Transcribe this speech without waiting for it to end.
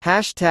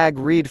Hashtag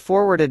read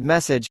forwarded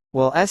message,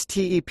 will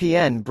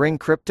STEPN bring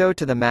crypto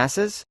to the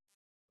masses?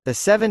 The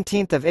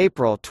 17th of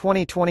April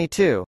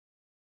 2022.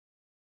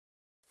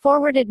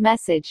 Forwarded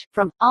message,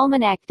 from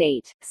Almanac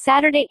date,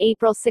 Saturday,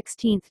 April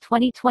 16,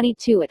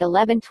 2022 at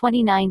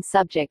 11:29.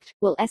 Subject,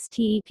 will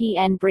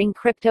STEPN bring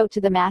crypto to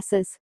the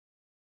masses?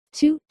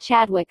 2.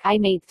 Chadwick, I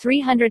made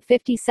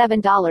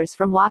 $357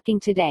 from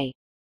walking today.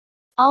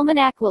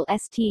 Almanac, will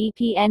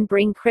STEPN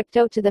bring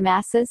crypto to the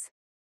masses?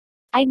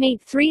 I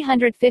made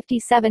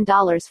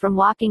 $357 from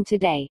walking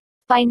today.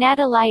 By Nat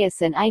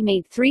Eliason. I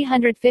made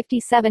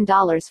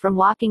 $357 from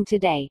walking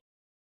today.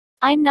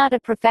 I'm not a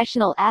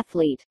professional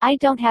athlete, I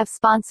don't have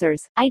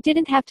sponsors, I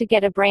didn't have to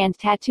get a brand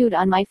tattooed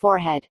on my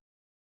forehead.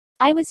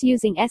 I was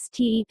using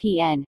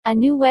STEPN, a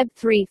new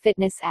Web3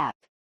 fitness app.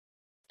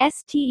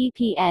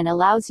 STEPN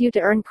allows you to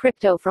earn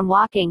crypto from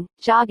walking,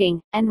 jogging,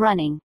 and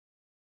running.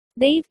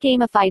 They've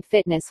gamified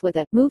fitness with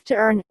a move to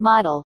earn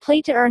model,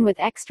 play to earn with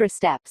extra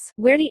steps,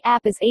 where the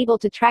app is able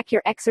to track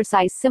your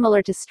exercise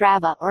similar to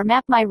Strava or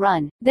Map My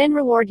Run, then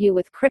reward you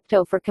with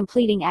crypto for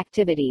completing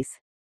activities.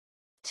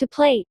 To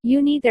play,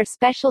 you need their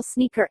special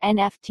sneaker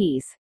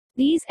NFTs.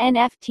 These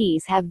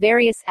NFTs have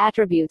various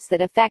attributes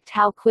that affect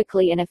how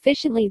quickly and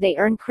efficiently they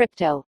earn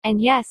crypto,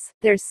 and yes,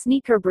 there's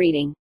sneaker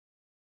breeding.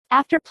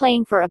 After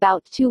playing for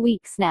about 2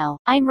 weeks now,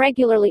 I'm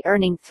regularly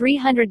earning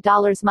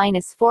 $300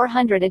 minus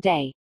 $400 a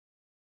day.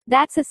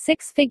 That's a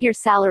six-figure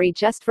salary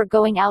just for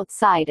going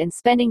outside and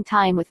spending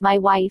time with my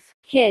wife,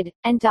 kid,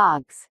 and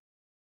dogs.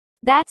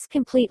 That's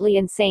completely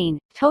insane,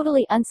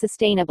 totally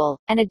unsustainable,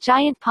 and a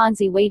giant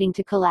Ponzi waiting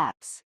to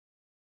collapse.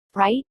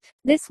 Right?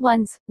 This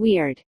one's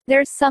weird.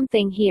 There's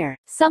something here,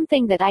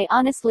 something that I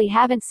honestly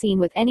haven't seen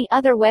with any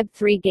other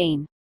Web3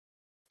 game.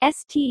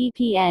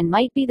 STEPN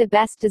might be the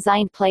best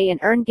designed play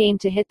and earn game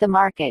to hit the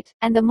market,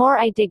 and the more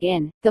I dig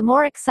in, the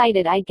more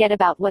excited I get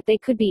about what they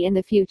could be in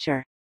the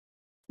future.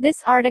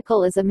 This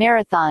article is a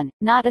marathon,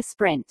 not a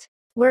sprint.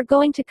 We're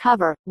going to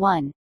cover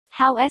 1.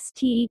 How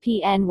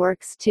STEPN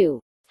works.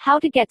 2. How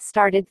to get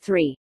started.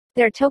 3.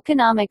 Their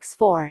tokenomics.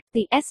 4.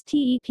 The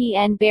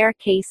STEPN bear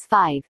case.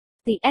 5.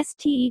 The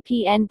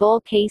STEPN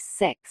bull case.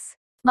 6.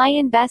 My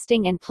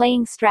investing and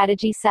playing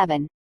strategy.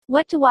 7.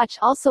 What to watch.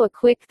 Also a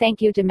quick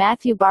thank you to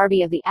Matthew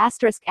Barbie of the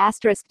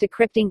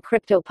 **Decrypting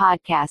Crypto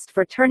podcast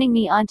for turning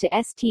me on to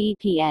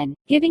STEPN,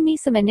 giving me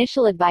some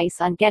initial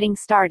advice on getting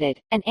started,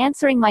 and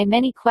answering my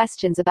many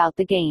questions about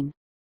the game.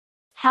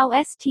 How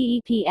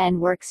STEPN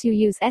works. You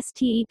use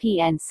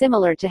STEPN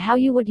similar to how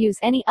you would use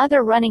any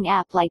other running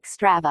app like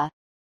Strava.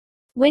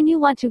 When you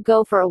want to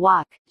go for a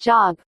walk,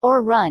 jog,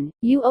 or run,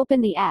 you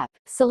open the app,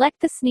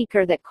 select the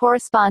sneaker that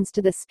corresponds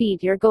to the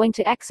speed you're going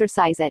to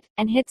exercise at,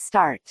 and hit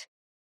start.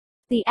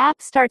 The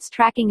app starts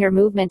tracking your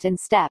movement and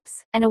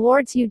steps, and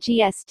awards you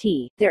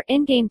GST, their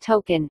in-game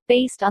token,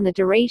 based on the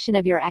duration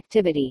of your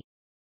activity.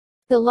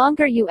 The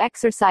longer you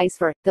exercise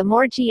for, the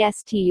more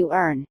GST you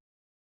earn.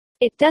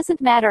 It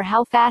doesn't matter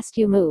how fast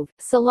you move,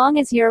 so long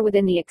as you're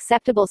within the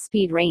acceptable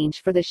speed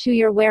range for the shoe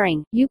you're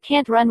wearing. You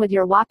can't run with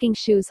your walking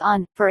shoes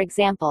on, for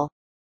example.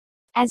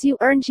 As you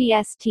earn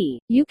GST,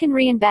 you can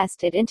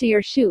reinvest it into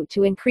your shoe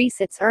to increase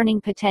its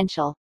earning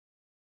potential.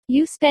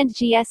 You spend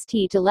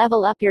GST to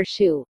level up your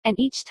shoe, and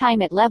each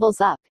time it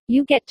levels up,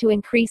 you get to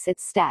increase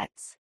its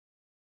stats.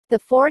 The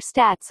 4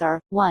 stats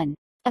are: 1.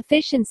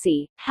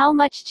 Efficiency, how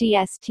much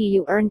GST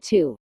you earn.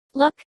 2.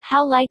 Luck,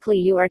 how likely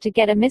you are to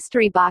get a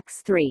mystery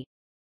box. 3.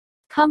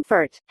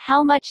 Comfort,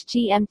 how much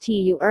GMT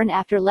you earn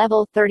after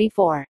level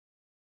 34.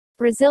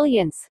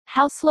 Resilience,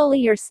 how slowly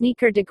your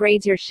sneaker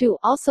degrades. Your shoe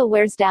also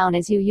wears down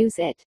as you use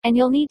it, and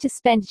you'll need to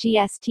spend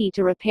GST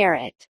to repair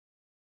it.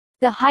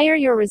 The higher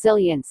your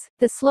resilience,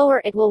 the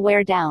slower it will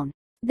wear down.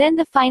 Then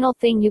the final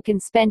thing you can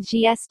spend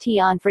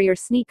GST on for your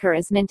sneaker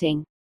is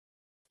minting.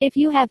 If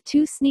you have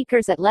 2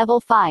 sneakers at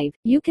level 5,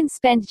 you can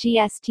spend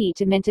GST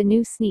to mint a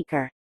new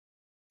sneaker.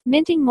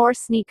 Minting more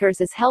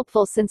sneakers is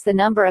helpful since the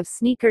number of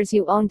sneakers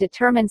you own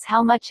determines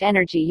how much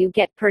energy you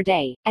get per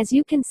day. As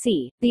you can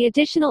see, the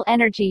additional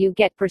energy you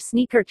get per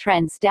sneaker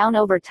trends down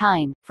over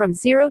time. From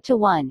 0 to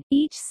 1,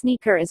 each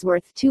sneaker is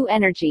worth 2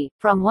 energy.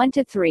 From 1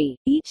 to 3,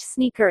 each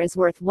sneaker is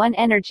worth 1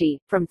 energy.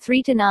 From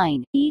 3 to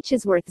 9, each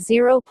is worth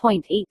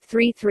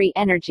 0.833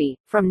 energy.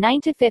 From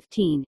 9 to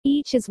 15,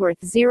 each is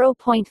worth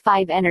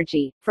 0.5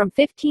 energy. From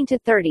 15 to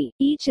 30,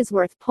 each is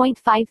worth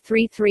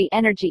 0.533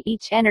 energy.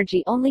 Each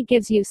energy only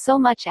gives you so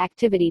much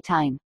activity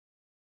time.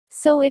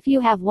 So if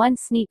you have 1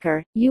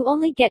 sneaker, you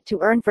only get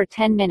to earn for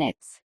 10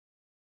 minutes.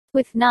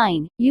 With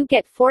 9, you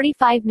get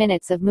 45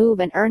 minutes of move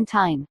and earn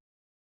time.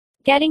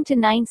 Getting to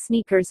 9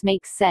 sneakers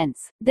makes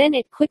sense, then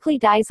it quickly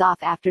dies off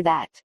after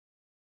that.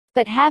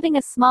 But having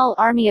a small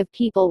army of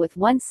people with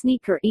 1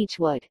 sneaker each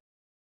would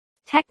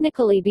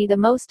technically be the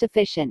most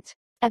efficient.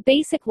 A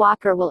basic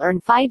walker will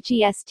earn 5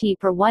 GST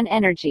per 1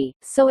 energy,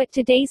 so at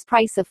today's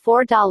price of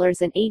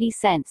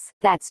 $4.80,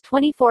 that's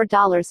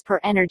 $24 per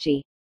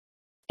energy.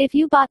 If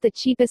you bought the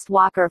cheapest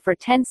walker for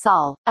 10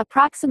 sol,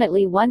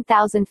 approximately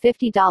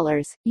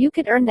 $1,050, you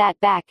could earn that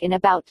back in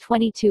about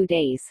 22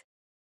 days.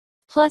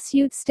 Plus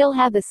you'd still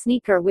have the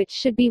sneaker, which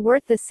should be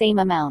worth the same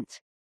amount.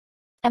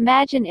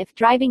 Imagine if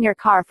driving your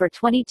car for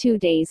 22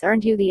 days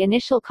earned you the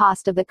initial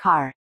cost of the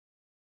car.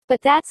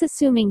 But that's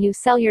assuming you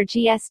sell your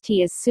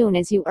GST as soon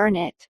as you earn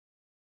it.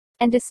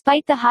 And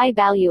despite the high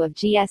value of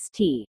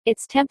GST,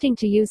 it's tempting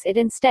to use it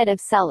instead of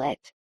sell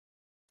it.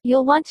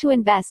 You'll want to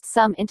invest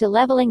some into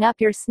leveling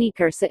up your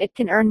sneaker so it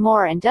can earn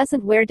more and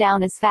doesn't wear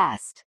down as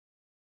fast.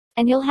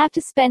 And you'll have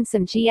to spend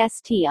some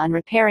GST on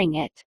repairing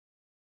it.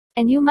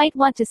 And you might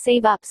want to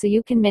save up so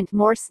you can mint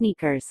more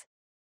sneakers.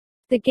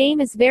 The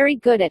game is very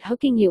good at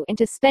hooking you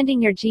into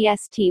spending your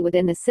GST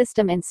within the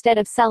system instead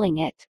of selling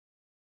it.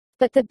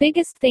 But the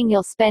biggest thing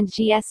you'll spend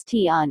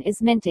GST on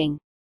is minting.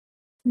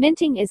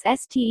 Minting is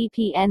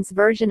STEPN's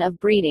version of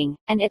breeding,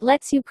 and it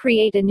lets you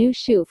create a new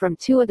shoe from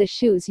two of the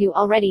shoes you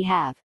already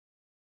have.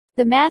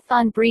 The math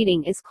on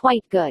breeding is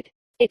quite good.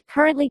 It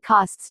currently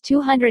costs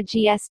 200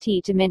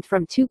 GST to mint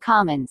from 2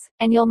 commons,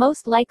 and you'll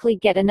most likely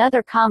get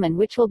another common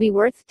which will be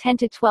worth 10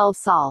 to 12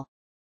 sol.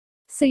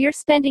 So you're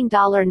spending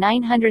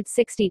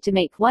 $960 to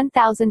make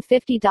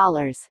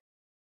 $1,050.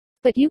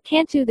 But you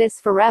can't do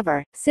this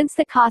forever, since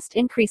the cost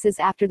increases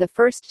after the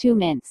first 2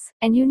 mints,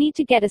 and you need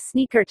to get a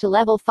sneaker to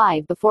level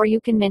 5 before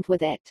you can mint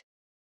with it.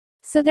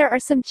 So there are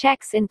some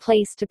checks in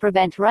place to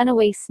prevent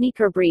runaway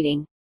sneaker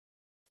breeding.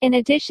 In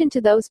addition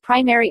to those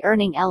primary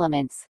earning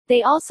elements,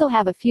 they also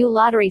have a few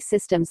lottery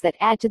systems that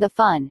add to the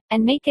fun,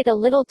 and make it a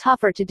little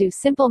tougher to do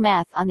simple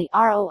math on the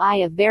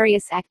ROI of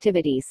various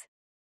activities.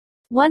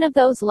 One of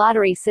those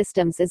lottery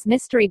systems is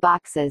mystery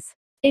boxes.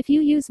 If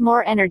you use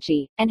more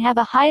energy, and have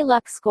a high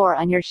luck score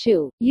on your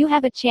shoe, you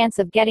have a chance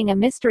of getting a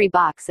mystery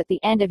box at the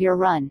end of your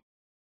run.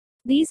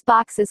 These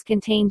boxes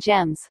contain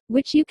gems,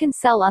 which you can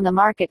sell on the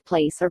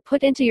marketplace or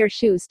put into your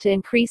shoes to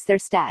increase their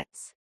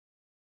stats.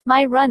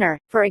 My runner,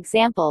 for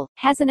example,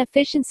 has an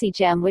efficiency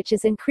gem which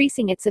is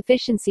increasing its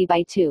efficiency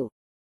by 2.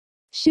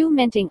 Shoe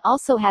minting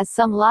also has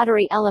some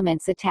lottery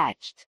elements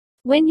attached.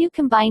 When you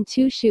combine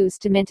 2 shoes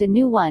to mint a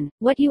new one,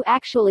 what you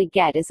actually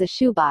get is a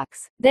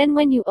shoebox. Then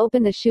when you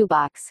open the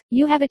shoebox,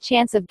 you have a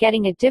chance of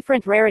getting a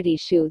different rarity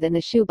shoe than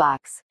the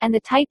shoebox, and the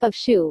type of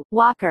shoe,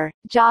 walker,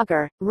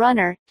 jogger,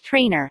 runner,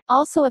 trainer,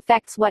 also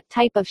affects what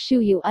type of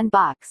shoe you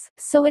unbox,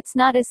 so it's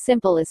not as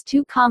simple as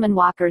 2 common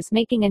walkers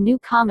making a new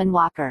common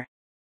walker.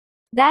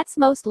 That's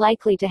most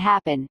likely to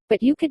happen,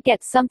 but you could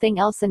get something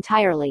else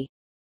entirely.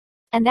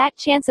 And that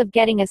chance of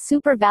getting a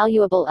super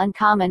valuable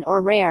uncommon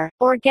or rare,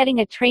 or getting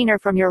a trainer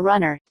from your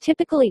runner,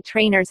 typically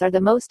trainers are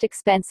the most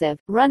expensive,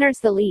 runners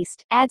the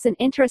least, adds an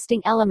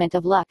interesting element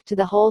of luck to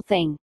the whole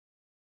thing.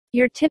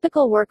 Your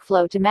typical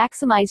workflow to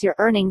maximize your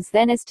earnings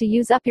then is to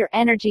use up your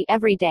energy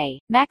every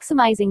day,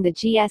 maximizing the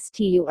GST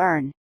you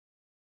earn.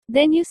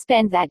 Then you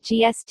spend that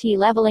GST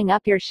leveling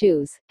up your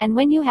shoes, and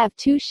when you have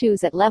 2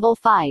 shoes at level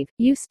 5,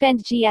 you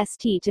spend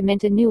GST to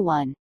mint a new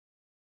one.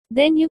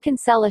 Then you can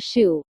sell a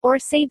shoe, or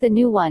save the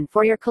new one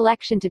for your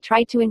collection to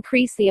try to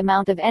increase the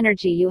amount of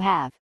energy you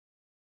have.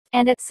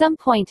 And at some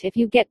point if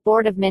you get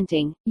bored of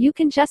minting, you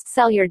can just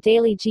sell your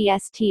daily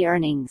GST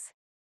earnings.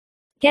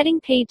 Getting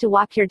paid to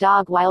walk your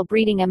dog while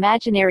breeding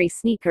imaginary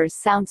sneakers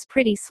sounds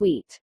pretty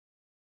sweet.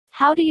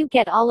 How do you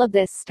get all of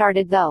this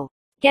started though?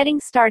 Getting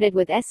started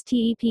with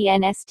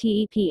STEPN.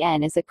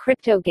 STEPN is a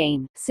crypto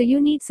game, so you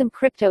need some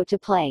crypto to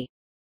play.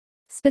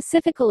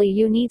 Specifically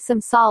you need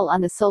some SOL on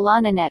the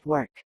Solana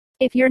network.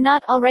 If you're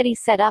not already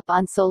set up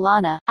on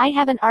Solana, I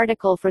have an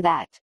article for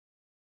that.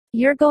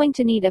 You're going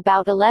to need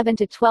about 11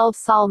 to 12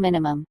 SOL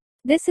minimum.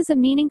 This is a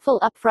meaningful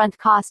upfront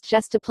cost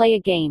just to play a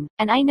game,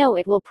 and I know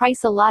it will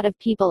price a lot of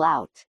people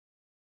out.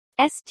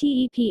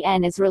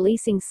 STEPN is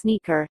releasing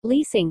sneaker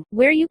leasing,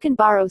 where you can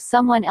borrow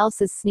someone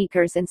else's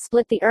sneakers and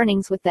split the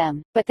earnings with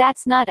them, but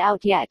that's not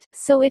out yet,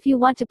 so if you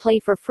want to play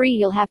for free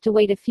you'll have to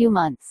wait a few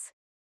months.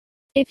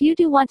 If you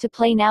do want to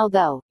play now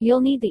though,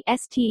 you'll need the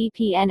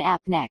STEPN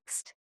app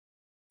next.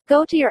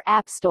 Go to your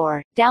App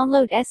Store,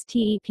 download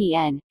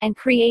STEPN, and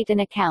create an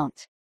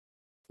account.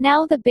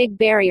 Now the big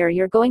barrier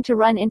you're going to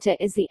run into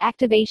is the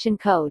activation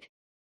code.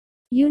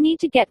 You need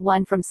to get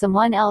one from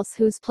someone else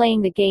who's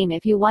playing the game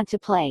if you want to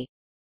play.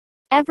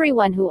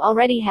 Everyone who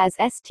already has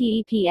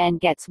STEPN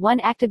gets 1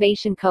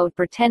 activation code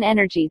per 10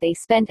 energy they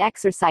spent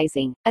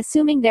exercising,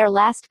 assuming their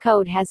last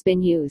code has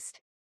been used.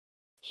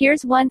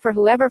 Here's one for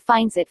whoever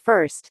finds it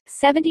first,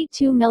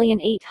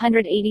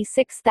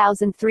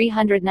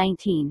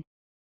 72,886,319.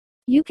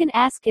 You can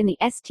ask in the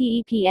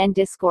STEPN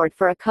Discord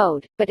for a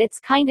code, but it's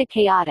kinda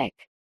chaotic.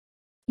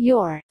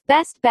 Your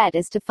best bet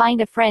is to find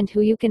a friend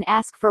who you can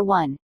ask for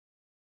one.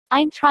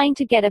 I'm trying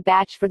to get a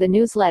batch for the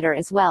newsletter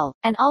as well,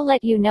 and I'll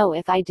let you know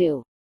if I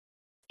do.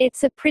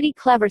 It's a pretty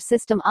clever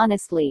system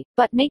honestly,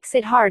 but makes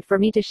it hard for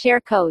me to share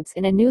codes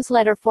in a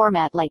newsletter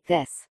format like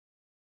this.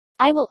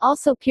 I will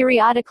also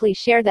periodically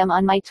share them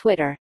on my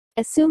Twitter.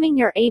 Assuming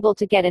you're able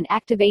to get an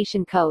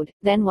activation code,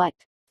 then what?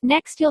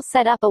 Next you'll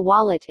set up a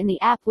wallet in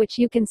the app which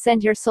you can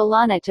send your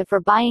Solana to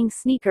for buying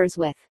sneakers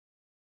with.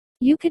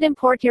 You could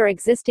import your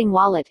existing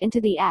wallet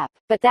into the app,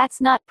 but that's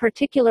not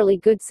particularly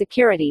good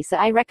security, so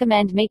I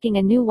recommend making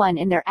a new one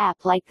in their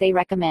app like they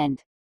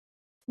recommend.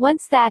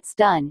 Once that's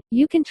done,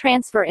 you can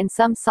transfer in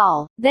some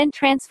SOL, then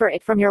transfer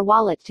it from your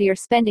wallet to your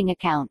spending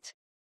account.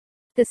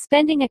 The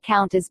spending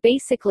account is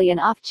basically an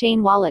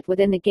off-chain wallet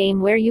within the game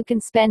where you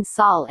can spend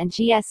SOL and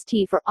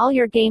GST for all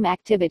your game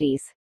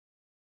activities.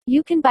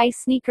 You can buy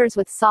sneakers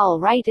with SOL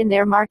right in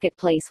their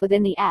marketplace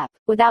within the app,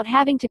 without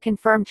having to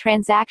confirm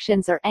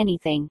transactions or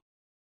anything.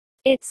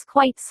 It's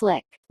quite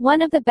slick.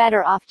 One of the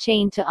better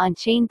off-chain to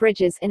on-chain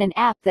bridges in an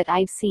app that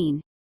I've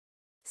seen.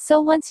 So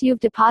once you've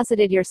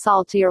deposited your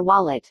SOL to your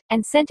wallet,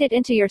 and sent it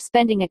into your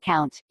spending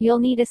account, you'll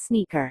need a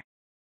sneaker.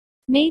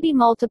 Maybe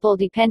multiple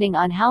depending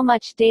on how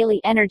much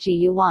daily energy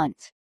you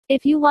want.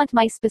 If you want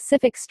my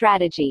specific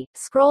strategy,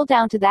 scroll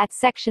down to that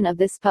section of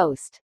this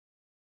post.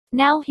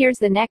 Now here's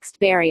the next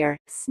barrier: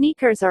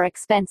 sneakers are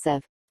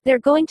expensive. They're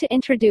going to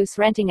introduce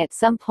renting at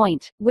some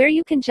point, where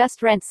you can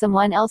just rent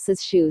someone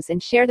else's shoes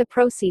and share the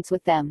proceeds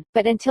with them,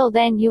 but until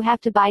then you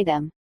have to buy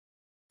them.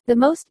 The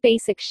most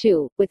basic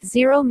shoe, with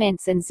 0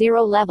 mints and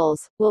 0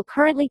 levels, will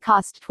currently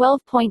cost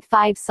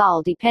 12.5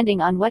 SOL depending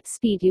on what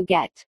speed you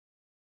get.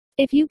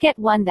 If you get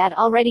one that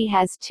already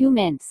has 2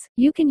 mints,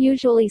 you can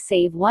usually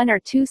save 1 or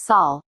 2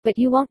 SOL, but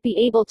you won't be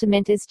able to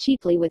mint as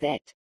cheaply with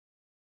it.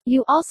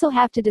 You also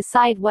have to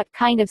decide what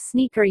kind of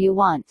sneaker you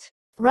want.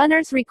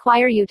 Runners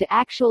require you to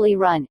actually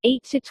run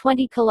 8 to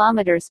 20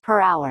 kilometers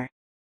per hour.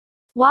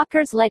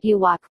 Walkers let you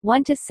walk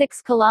 1 to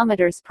 6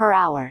 kilometers per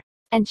hour.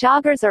 And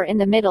joggers are in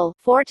the middle,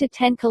 4 to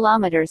 10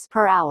 kilometers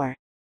per hour.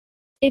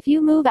 If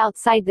you move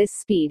outside this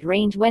speed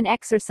range when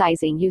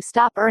exercising, you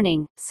stop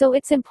earning, so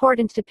it's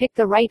important to pick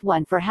the right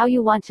one for how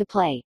you want to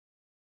play.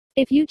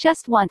 If you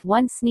just want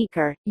one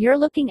sneaker, you're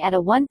looking at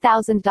a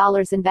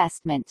 $1,000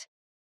 investment.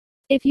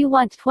 If you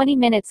want 20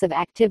 minutes of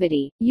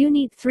activity, you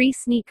need 3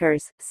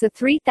 sneakers, so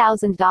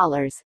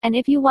 $3,000, and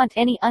if you want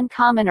any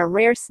uncommon or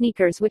rare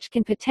sneakers which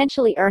can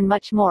potentially earn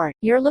much more,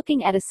 you're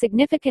looking at a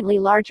significantly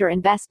larger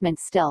investment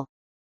still.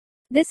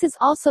 This is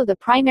also the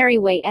primary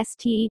way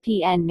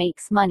STEPN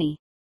makes money.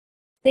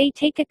 They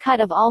take a cut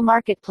of all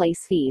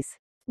marketplace fees.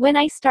 When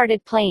I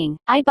started playing,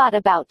 I bought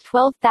about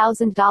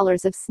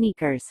 $12,000 of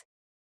sneakers.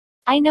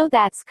 I know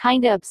that's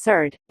kinda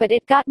absurd, but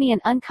it got me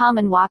an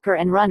uncommon walker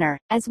and runner,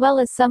 as well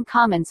as some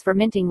commons for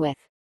minting with.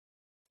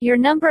 Your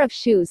number of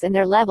shoes and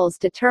their levels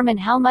determine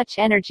how much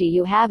energy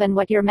you have and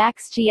what your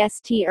max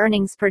GST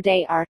earnings per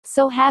day are,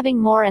 so having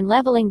more and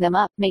leveling them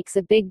up makes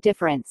a big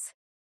difference.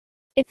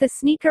 If the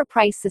sneaker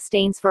price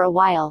sustains for a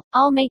while,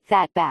 I'll make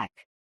that back.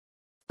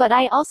 But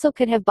I also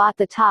could have bought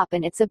the top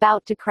and it's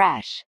about to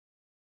crash.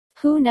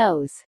 Who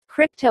knows?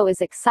 Crypto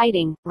is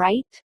exciting,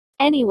 right?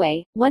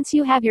 Anyway, once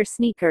you have your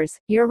sneakers,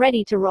 you're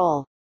ready to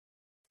roll.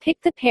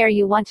 Pick the pair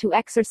you want to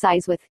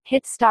exercise with,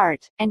 hit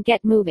start, and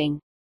get moving.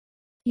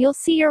 You'll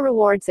see your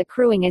rewards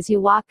accruing as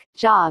you walk,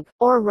 jog,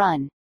 or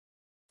run.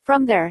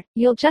 From there,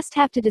 you'll just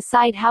have to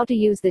decide how to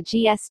use the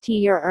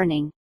GST you're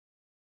earning.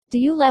 Do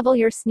you level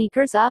your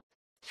sneakers up?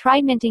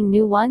 Try minting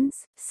new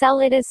ones? Sell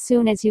it as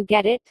soon as you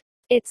get it?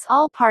 It's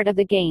all part of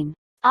the game.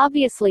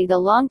 Obviously, the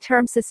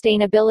long-term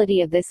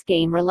sustainability of this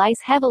game relies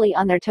heavily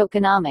on their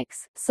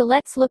tokenomics, so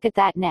let's look at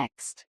that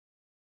next.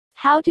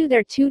 How do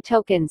their two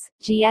tokens,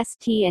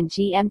 GST and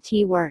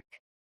GMT, work?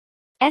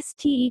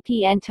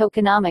 STEPN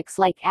tokenomics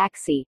like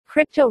Axie,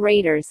 Crypto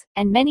Raiders,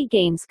 and many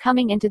games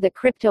coming into the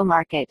crypto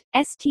market.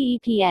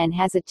 STEPN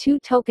has a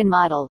two-token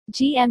model.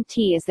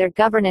 GMT is their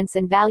governance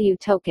and value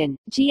token.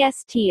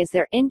 GST is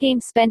their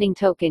in-game spending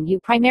token. You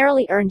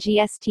primarily earn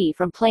GST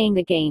from playing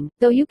the game,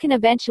 though you can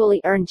eventually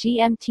earn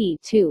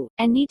GMT too,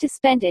 and need to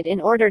spend it in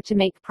order to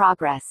make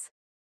progress.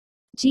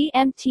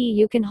 GMT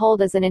you can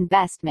hold as an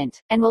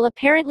investment, and will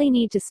apparently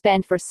need to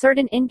spend for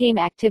certain in-game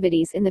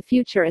activities in the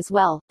future as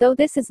well, though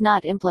this is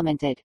not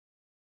implemented.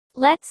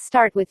 Let's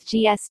start with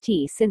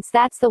GST since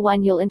that's the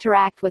one you'll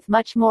interact with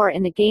much more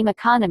in the game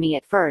economy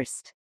at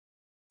first.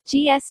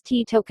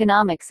 GST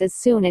tokenomics: as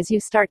soon as you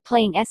start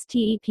playing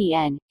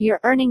STEPN, you're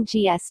earning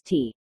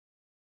GST.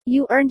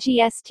 You earn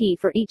GST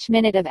for each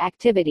minute of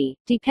activity,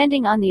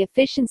 depending on the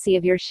efficiency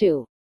of your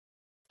shoe.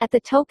 At the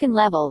token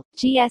level,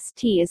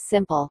 GST is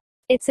simple.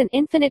 It's an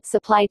infinite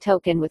supply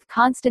token with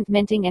constant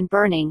minting and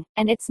burning,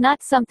 and it's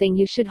not something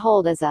you should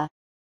hold as a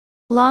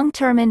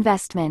long-term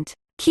investment.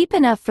 Keep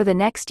enough for the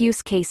next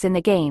use case in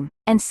the game,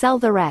 and sell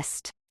the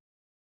rest.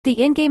 The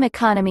in-game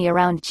economy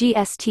around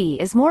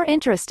GST is more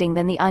interesting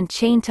than the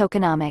on-chain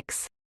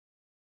tokenomics.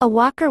 A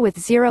walker with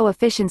 0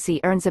 efficiency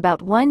earns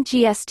about 1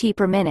 GST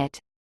per minute,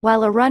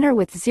 while a runner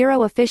with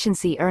 0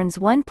 efficiency earns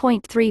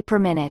 1.3 per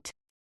minute.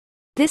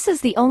 This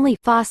is the only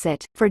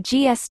faucet for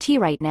GST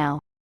right now.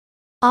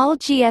 All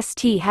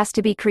GST has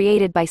to be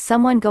created by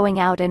someone going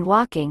out and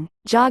walking,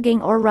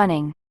 jogging or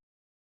running.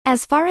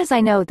 As far as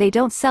I know, they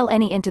don't sell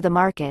any into the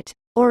market,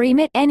 or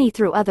emit any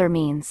through other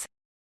means.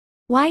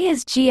 Why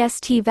is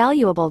GST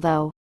valuable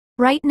though?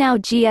 Right now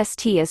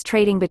GST is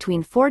trading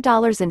between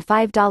 $4 and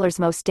 $5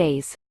 most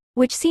days,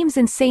 which seems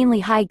insanely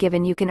high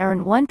given you can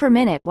earn 1 per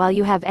minute while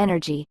you have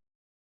energy.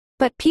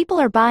 But people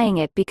are buying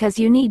it because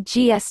you need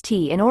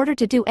GST in order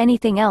to do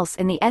anything else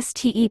in the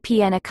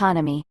STEPN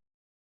economy.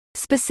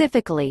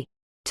 Specifically,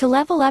 to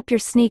level up your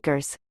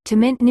sneakers, to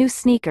mint new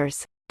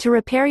sneakers, to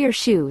repair your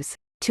shoes,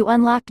 to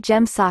unlock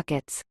gem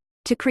sockets,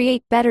 to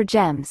create better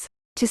gems,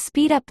 to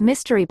speed up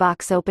mystery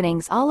box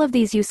openings. All of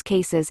these use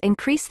cases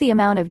increase the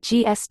amount of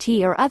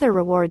GST or other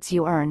rewards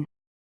you earn.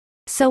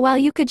 So while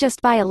you could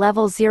just buy a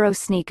level 0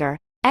 sneaker,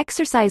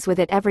 exercise with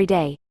it every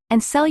day,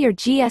 and sell your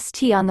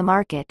GST on the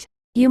market,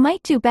 you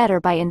might do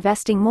better by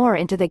investing more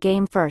into the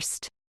game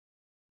first.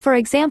 For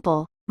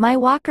example, my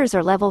walkers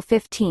are level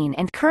 15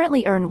 and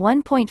currently earn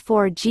 1.4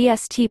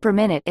 GST per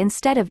minute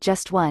instead of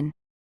just 1.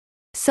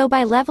 So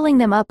by leveling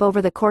them up over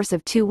the course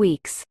of 2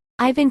 weeks,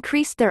 I've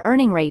increased their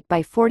earning rate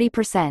by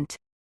 40%.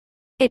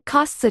 It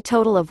costs a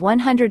total of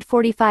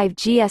 145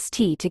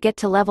 GST to get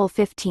to level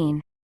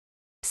 15.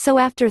 So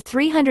after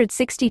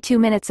 362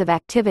 minutes of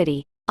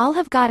activity, I'll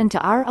have gotten to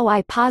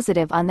ROI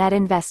positive on that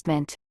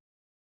investment.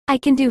 I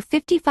can do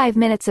 55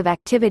 minutes of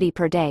activity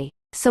per day,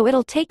 so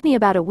it'll take me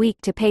about a week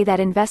to pay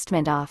that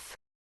investment off.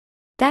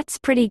 That's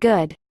pretty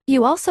good.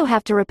 You also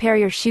have to repair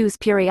your shoes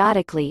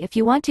periodically if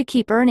you want to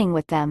keep earning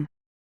with them.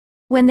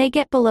 When they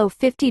get below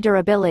 50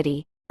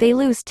 durability, they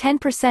lose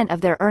 10% of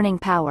their earning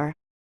power.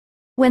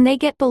 When they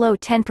get below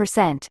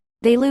 10%,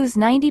 they lose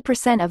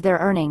 90% of their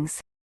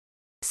earnings.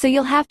 So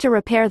you'll have to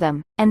repair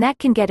them, and that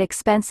can get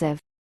expensive.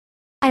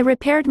 I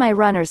repaired my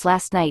runners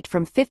last night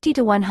from 50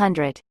 to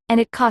 100, and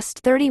it cost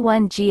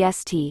 31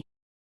 GST.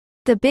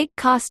 The big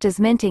cost is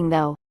minting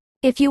though.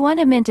 If you want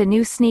to mint a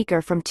new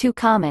sneaker from 2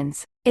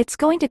 commons, it's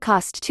going to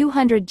cost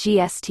 200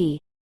 GST.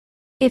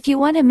 If you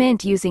want to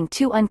mint using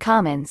 2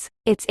 uncommons,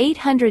 it's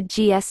 800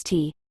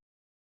 GST.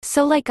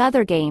 So like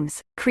other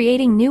games,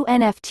 creating new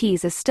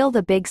NFTs is still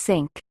the big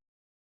sink.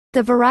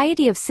 The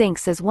variety of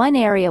sinks is one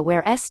area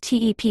where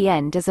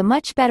STEPN does a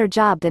much better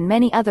job than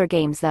many other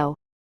games though.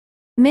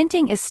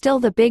 Minting is still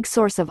the big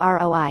source of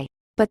ROI,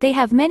 but they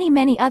have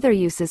many other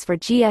uses for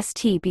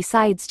GST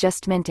besides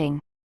just minting.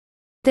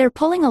 They're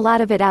pulling a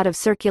lot of it out of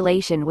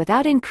circulation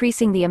without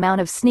increasing the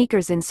amount of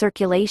sneakers in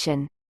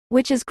circulation,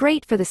 which is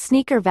great for the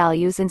sneaker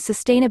values and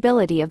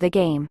sustainability of the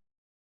game.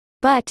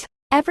 But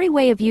every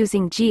way of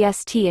using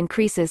GST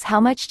increases how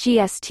much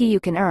GST you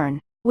can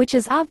earn, which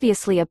is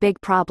obviously a big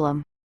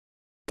problem.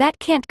 That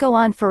can't go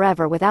on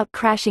forever without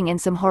crashing in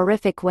some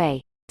horrific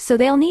way, so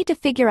they'll need to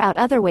figure out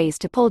other ways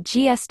to pull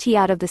GST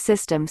out of the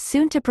system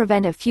soon to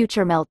prevent a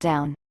future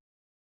meltdown.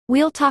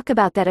 We'll talk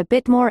about that a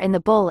bit more in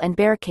the bull and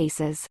bear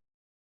cases.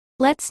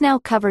 Let's now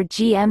cover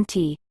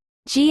GMT.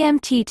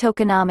 GMT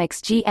tokenomics.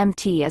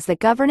 GMT is the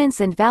governance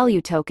and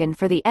value token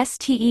for the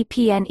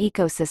STEPN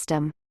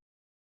ecosystem.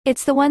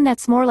 It's the one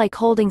that's more like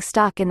holding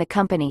stock in the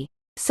company,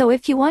 so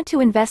if you want to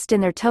invest in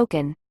their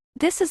token,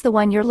 this is the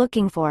one you're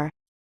looking for.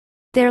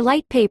 Their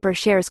light paper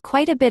shares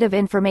quite a bit of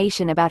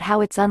information about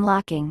how it's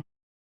unlocking.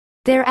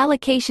 Their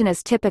allocation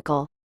is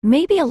typical,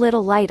 maybe a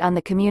little light on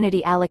the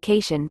community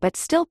allocation but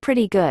still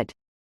pretty good.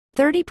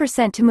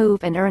 30% to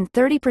move and earn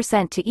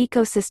 30% to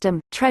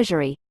ecosystem,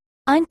 treasury.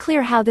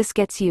 Unclear how this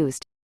gets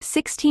used.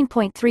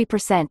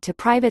 16.3% to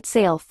private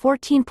sale,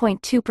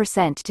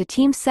 14.2% to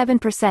team,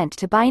 7%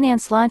 to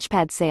Binance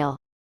Launchpad sale,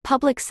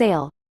 public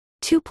sale,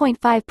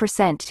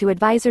 2.5% to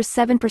advisors,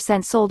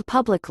 7% sold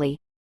publicly,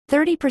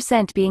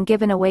 30% being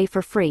given away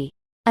for free,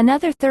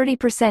 another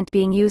 30%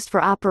 being used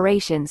for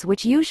operations,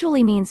 which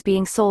usually means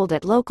being sold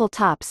at local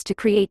tops to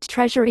create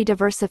treasury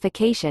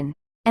diversification,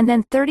 and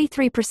then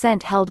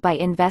 33% held by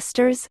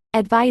investors,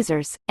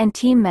 advisors, and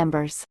team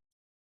members.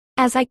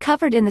 As I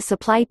covered in the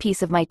supply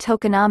piece of my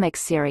tokenomics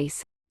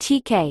series,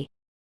 TK,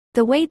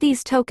 the way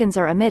these tokens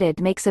are emitted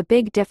makes a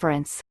big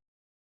difference.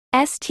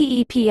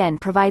 STEPN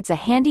provides a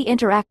handy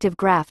interactive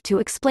graph to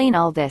explain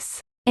all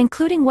this,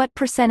 including what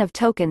 % of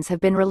tokens have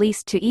been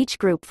released to each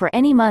group for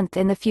any month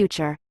in the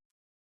future.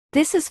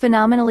 This is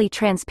phenomenally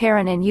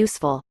transparent and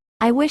useful.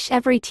 I wish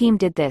every team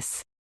did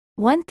this.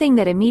 One thing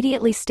that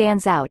immediately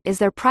stands out is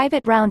their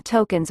private round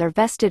tokens are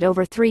vested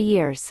over 3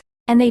 years,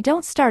 and they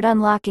don't start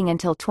unlocking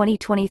until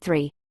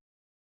 2023.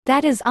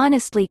 That is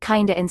honestly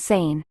kinda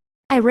insane.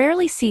 I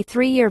rarely see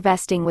 3-year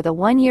vesting with a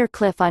 1-year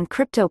cliff on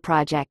crypto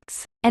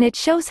projects, and it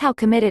shows how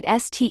committed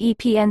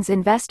STEPN's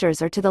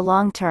investors are to the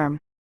long term.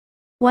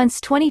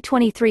 Once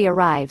 2023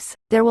 arrives,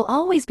 there will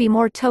always be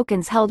more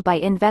tokens held by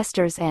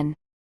investors and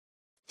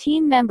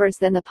team members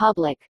than the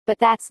public, but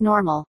that's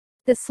normal.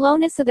 The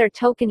slowness of their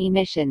token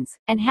emissions,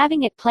 and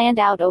having it planned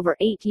out over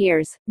 8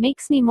 years,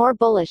 makes me more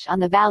bullish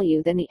on the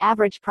value than the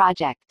average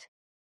project.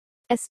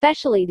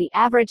 Especially the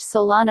average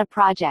Solana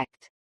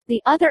project.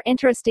 The other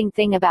interesting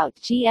thing about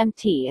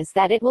GMT is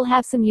that it will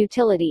have some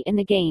utility in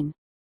the game.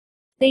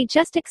 They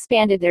just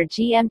expanded their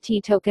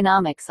GMT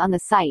tokenomics on the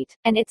site,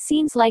 and it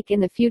seems like in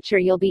the future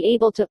you'll be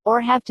able to,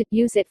 or have to,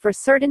 use it for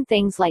certain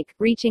things like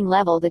reaching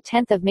level the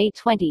 10th of May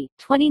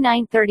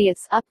 2029,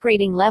 30ths,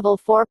 upgrading level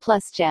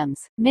 4+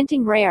 gems,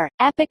 minting rare,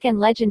 epic and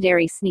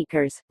legendary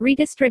sneakers,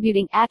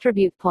 redistributing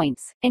attribute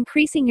points,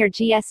 increasing your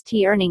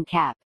GST earning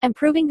cap,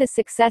 improving the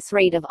success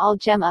rate of all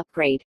gem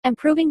upgrade,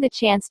 improving the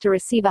chance to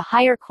receive a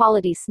higher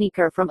quality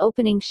sneaker from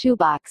opening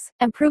shoebox,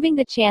 improving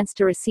the chance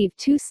to receive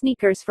 2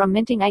 sneakers from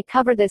minting. I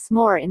cover this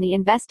more in the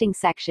investing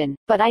section,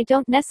 but I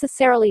don't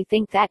necessarily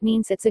think that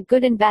means it's a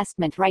good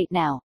investment right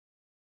now.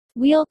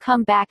 We'll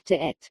come back to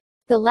it.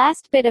 The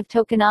last bit of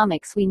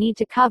tokenomics we need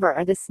to cover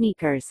are the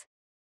sneakers.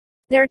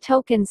 Their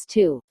tokens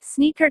too.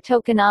 Sneaker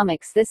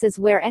tokenomics. This is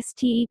where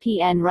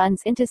STEPN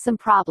runs into some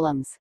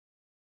problems.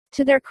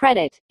 To their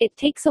credit, it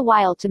takes a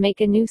while to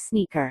make a new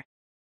sneaker.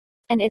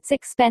 And it's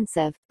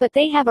expensive, but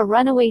they have a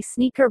runaway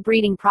sneaker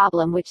breeding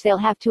problem which they'll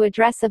have to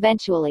address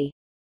eventually.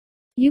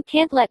 You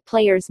can't let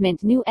players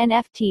mint new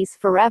NFTs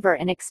forever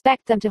and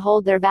expect them to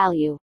hold their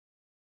value.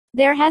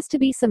 There has to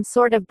be some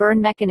sort of burn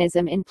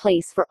mechanism in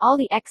place for all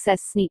the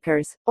excess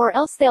sneakers, or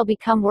else they'll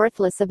become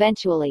worthless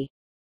eventually.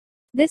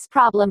 This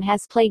problem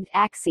has plagued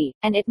Axie,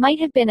 and it might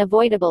have been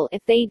avoidable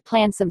if they'd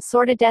planned some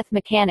sorta death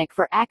mechanic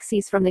for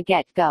Axies from the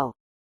get-go.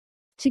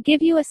 To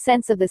give you a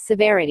sense of the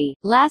severity,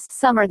 last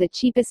summer the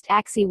cheapest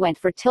Axie went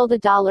for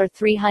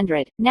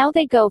 $300, now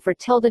they go for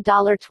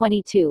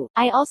 $22.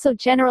 I also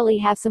generally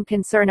have some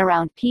concern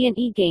around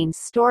P&E games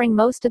storing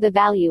most of the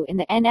value in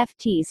the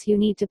NFTs you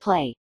need to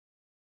play.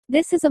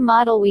 This is a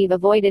model we've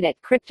avoided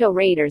at Crypto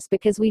Raiders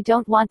because we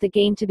don't want the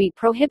game to be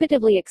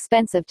prohibitively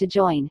expensive to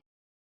join.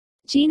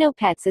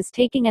 GenoPets is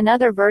taking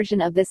another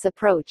version of this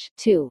approach,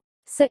 too.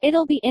 So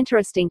it'll be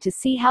interesting to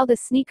see how the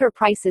sneaker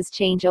prices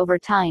change over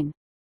time.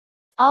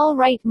 I'll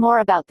write more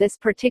about this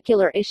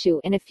particular issue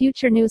in a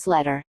future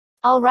newsletter.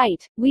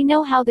 Alright, we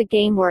know how the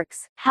game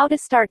works, how to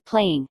start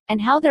playing,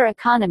 and how their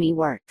economy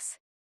works.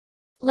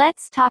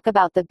 Let's talk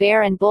about the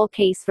bear and bull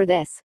case for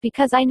this,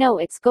 because I know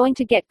it's going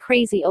to get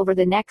crazy over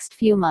the next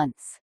few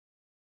months.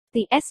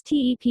 The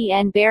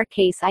STEPN bear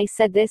case. I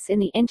said this in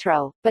the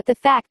intro, but the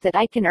fact that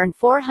I can earn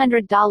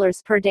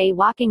 $400 per day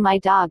walking my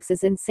dogs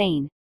is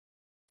insane.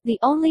 The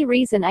only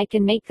reason I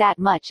can make that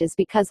much is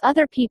because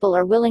other people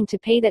are willing to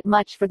pay that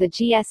much for the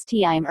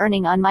GST I'm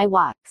earning on my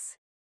walks.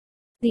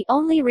 The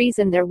only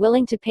reason they're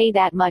willing to pay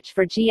that much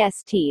for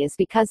GST is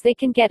because they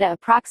can get a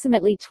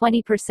approximately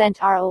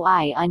 20%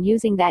 ROI on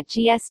using that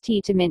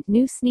GST to mint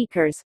new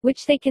sneakers,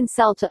 which they can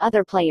sell to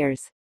other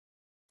players.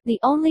 The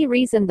only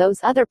reason those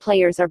other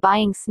players are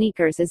buying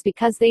sneakers is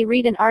because they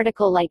read an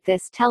article like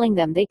this telling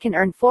them they can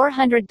earn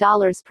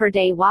 $400 per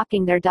day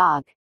walking their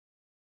dog.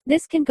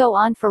 This can go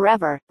on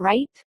forever,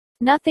 right?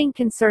 Nothing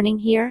concerning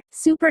here,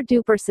 super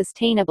duper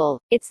sustainable,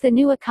 it's the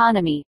new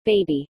economy,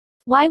 baby.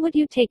 Why would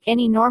you take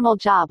any normal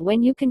job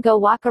when you can go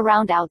walk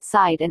around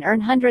outside and earn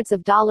hundreds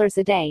of dollars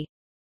a day?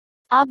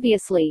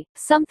 Obviously,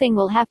 something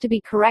will have to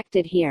be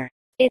corrected here.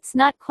 It's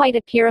not quite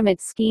a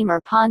pyramid scheme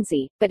or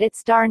Ponzi, but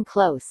it's darn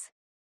close.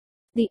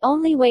 The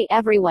only way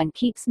everyone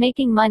keeps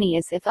making money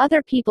is if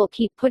other people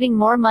keep putting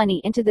more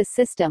money into the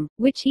system,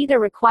 which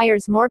either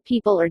requires more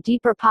people or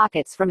deeper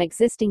pockets from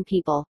existing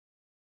people.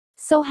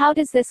 So how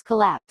does this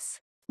collapse?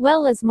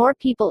 Well, as more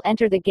people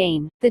enter the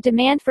game, the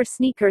demand for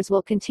sneakers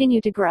will continue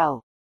to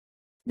grow.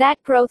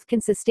 That growth can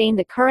sustain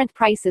the current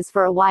prices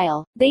for a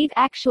while. They've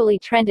actually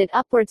trended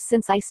upwards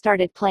since I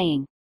started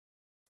playing.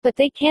 But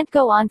they can't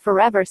go on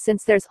forever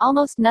since there's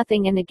almost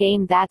nothing in the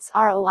game that's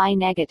ROI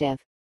negative.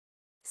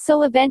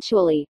 So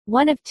eventually,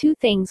 one of two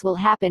things will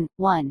happen.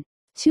 1.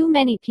 Too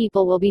many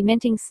people will be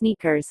minting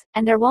sneakers,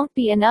 and there won't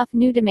be enough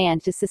new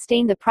demand to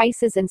sustain the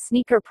prices and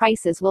sneaker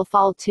prices will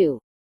fall too.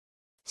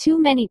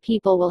 Too many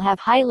people will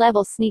have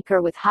high-level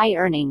sneaker with high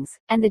earnings,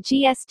 and the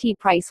GST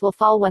price will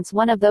fall. Once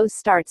one of those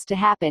starts to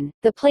happen,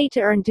 the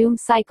play-to-earn doom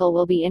cycle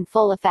will be in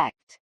full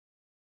effect.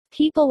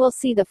 People will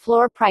see the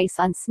floor price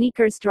on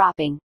sneakers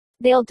dropping.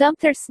 They'll dump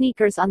their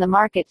sneakers on the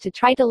market to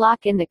try to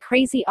lock in the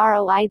crazy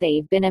ROI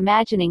they've been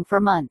imagining for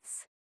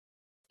months.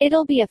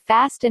 It'll be a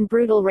fast and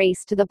brutal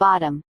race to the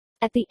bottom.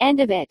 At the end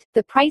of it,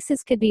 the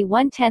prices could be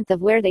 1/10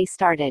 of where they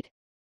started.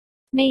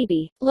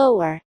 Maybe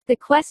lower. The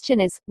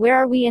question is, where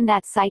are we in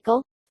that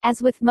cycle?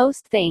 As with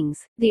most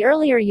things, the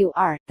earlier you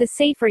are, the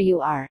safer you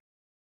are.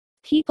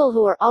 People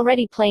who are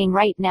already playing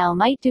right now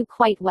might do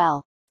quite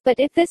well. But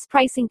if this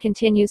pricing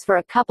continues for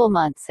a couple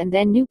months and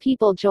then new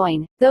people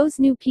join, those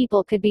new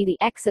people could be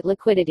the exit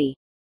liquidity.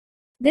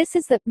 This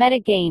is the meta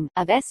game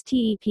of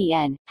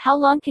STEPN. How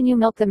long can you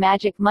milk the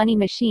magic money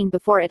machine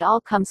before it all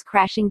comes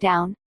crashing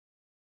down?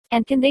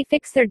 And can they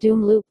fix their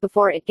doom loop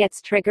before it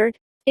gets triggered?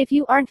 If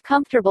you aren't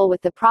comfortable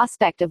with the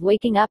prospect of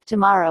waking up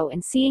tomorrow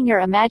and seeing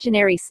your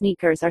imaginary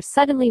sneakers are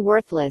suddenly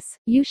worthless,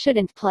 you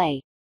shouldn't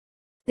play.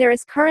 There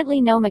is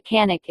currently no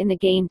mechanic in the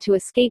game to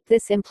escape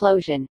this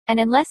implosion, and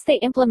unless they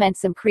implement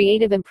some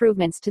creative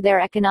improvements to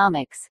their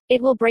economics,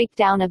 it will break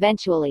down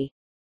eventually.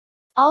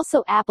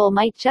 Also, Apple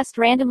might just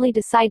randomly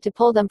decide to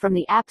pull them from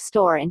the App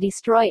Store and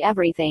destroy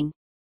everything.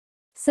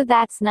 So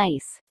that's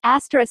nice.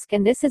 Asterisk.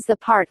 And this is the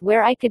part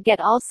where I could get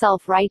all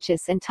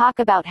self-righteous and talk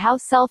about how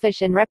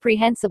selfish and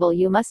reprehensible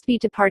you must be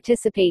to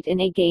participate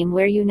in a game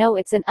where you know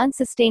it's an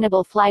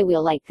unsustainable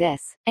flywheel like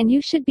this, and you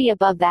should be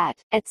above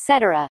that,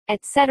 etc.,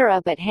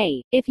 etc. But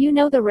hey, if you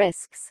know the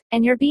risks,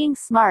 and you're being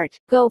smart,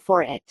 go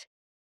for it.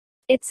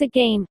 It's a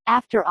game,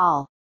 after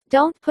all.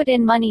 Don't put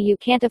in money you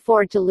can't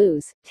afford to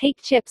lose, take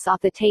chips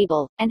off the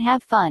table, and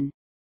have fun.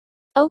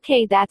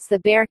 Okay, that's the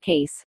bear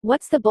case.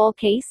 What's the bull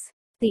case?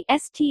 The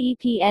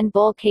STEPN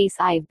bull case.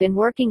 I've been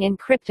working in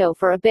crypto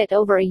for a bit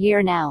over a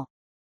year now.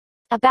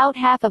 About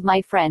half of my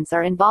friends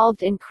are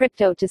involved in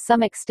crypto to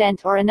some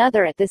extent or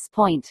another at this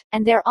point,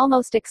 and they're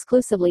almost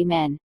exclusively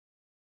men.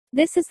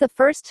 This is the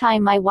first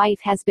time my wife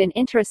has been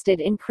interested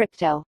in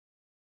crypto.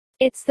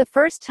 It's the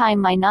first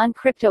time my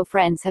non-crypto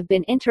friends have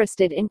been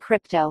interested in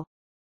crypto.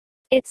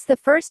 It's the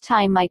first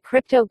time my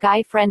crypto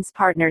guy friends'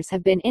 partners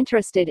have been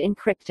interested in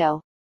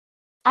crypto.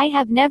 I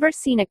have never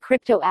seen a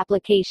crypto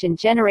application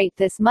generate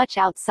this much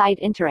outside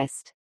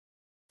interest.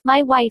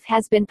 My wife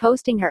has been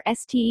posting her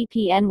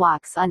STEPN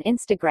walks on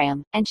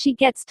Instagram, and she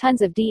gets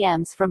tons of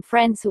DMs from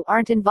friends who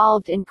aren't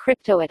involved in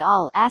crypto at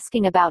all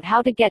asking about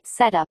how to get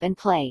set up and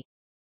play.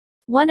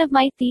 One of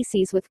my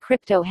theses with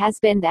crypto has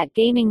been that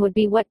gaming would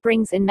be what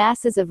brings in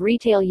masses of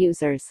retail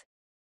users.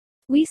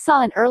 We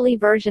saw an early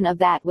version of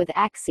that with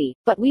Axie,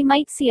 but we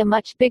might see a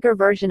much bigger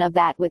version of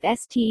that with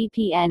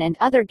STEPN and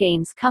other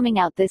games coming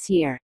out this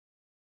year.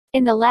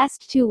 In the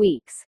last 2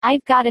 weeks,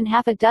 I've gotten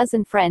half a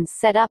dozen friends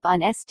set up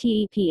on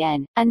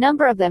STEPN, a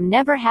number of them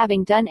never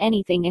having done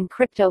anything in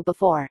crypto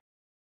before.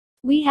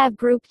 We have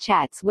group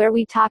chats where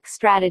we talk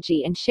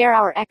strategy and share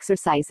our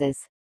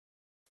exercises.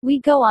 We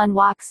go on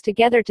walks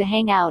together to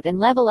hang out and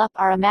level up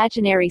our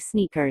imaginary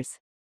sneakers.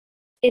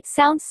 It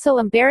sounds so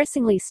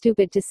embarrassingly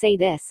stupid to say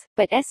this,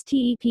 but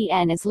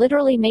STEPN is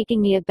literally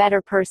making me a better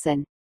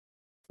person.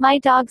 My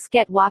dogs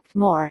get walked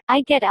more,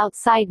 I get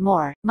outside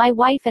more, my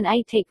wife and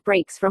I take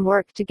breaks from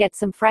work to get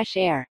some fresh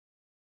air.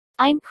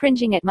 I'm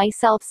cringing at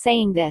myself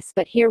saying this,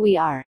 but here we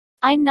are.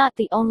 I'm not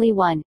the only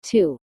one,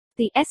 too.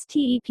 The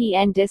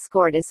STEPN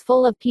Discord is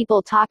full of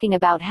people talking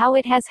about how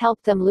it has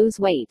helped them lose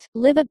weight,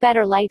 live a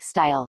better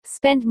lifestyle,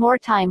 spend more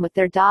time with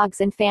their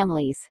dogs and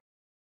families.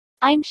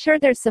 I'm sure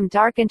there's some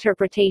dark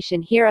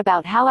interpretation here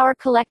about how our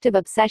collective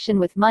obsession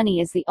with money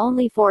is the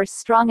only force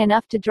strong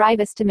enough to drive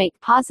us to make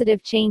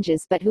positive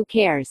changes, but who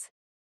cares?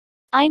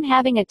 I'm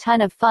having a ton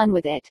of fun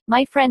with it,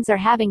 my friends are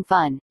having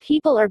fun,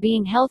 people are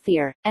being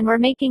healthier, and we're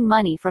making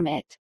money from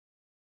it.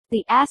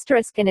 The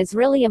asterisk "and" is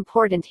really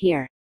important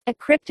here. A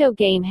crypto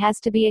game has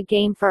to be a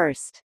game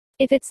first.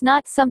 If it's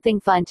not something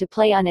fun to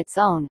play on its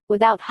own,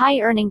 without high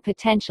earning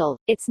potential,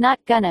 it's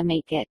not gonna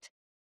make it.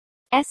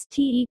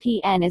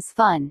 STEPN is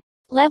fun.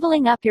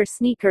 Leveling up your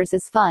sneakers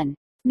is fun.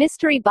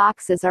 Mystery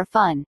boxes are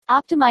fun.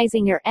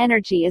 Optimizing your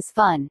energy is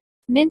fun.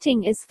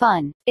 Minting is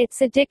fun.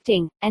 It's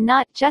addicting, and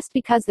not just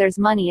because there's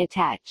money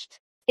attached.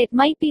 It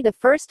might be the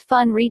first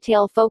fun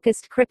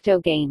retail-focused crypto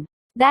game.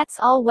 That's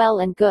all well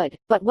and good,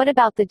 but what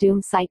about the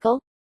doom cycle?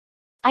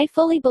 I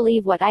fully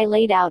believe what I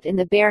laid out in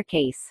the bear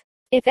case.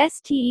 If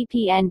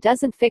STEPN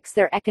doesn't fix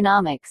their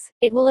economics,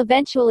 it will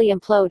eventually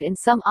implode in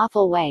some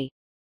awful way.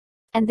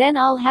 And then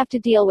I'll have to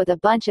deal with a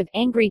bunch of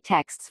angry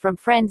texts from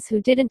friends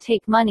who didn't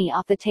take money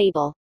off the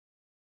table.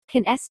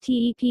 Can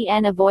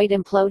STEPN avoid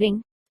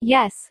imploding?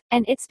 Yes,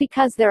 and it's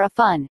because they're a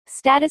fun,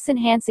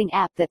 status-enhancing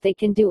app that they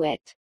can do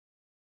it.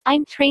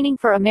 I'm training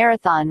for a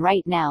marathon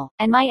right now,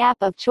 and my app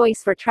of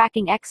choice for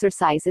tracking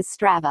exercise is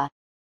Strava.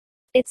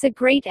 It's a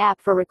great app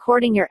for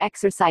recording your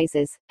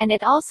exercises, and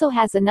it also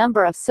has a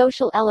number of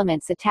social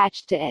elements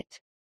attached to it.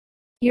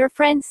 Your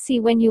friends see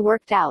when you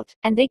worked out,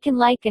 and they can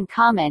like and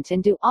comment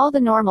and do all the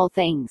normal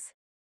things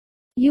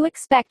you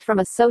expect from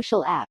a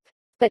social app.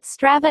 But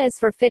Strava is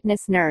for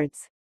fitness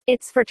nerds.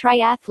 It's for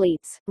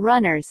triathletes,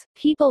 runners,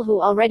 people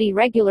who already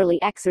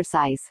regularly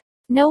exercise.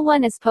 No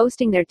one is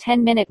posting their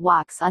 10-minute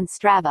walks on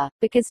Strava,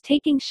 because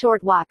taking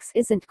short walks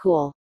isn't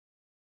cool.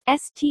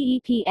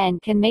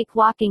 STEPN can make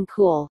walking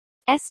cool.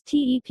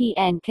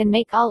 STEPN can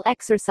make all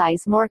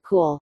exercise more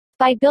cool.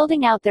 By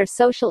building out their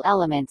social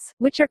elements,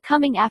 which are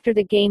coming after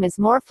the game is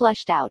more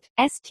fleshed out,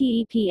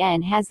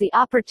 STEPN has the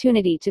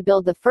opportunity to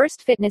build the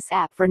first fitness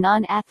app for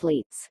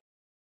non-athletes.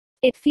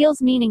 It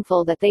feels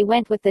meaningful that they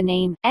went with the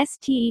name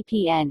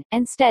STEPN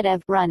instead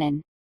of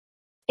Runnin'.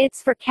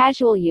 It's for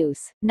casual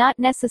use, not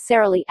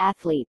necessarily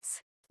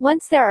athletes.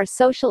 Once there are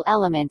social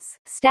elements,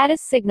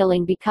 status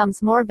signaling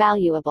becomes more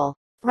valuable.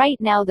 Right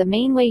now the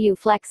main way you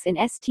flex in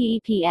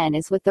STEPN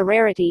is with the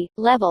rarity,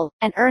 level,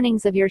 and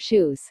earnings of your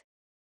shoes.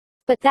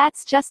 But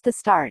that's just the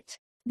start.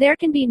 There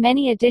can be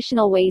many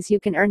additional ways you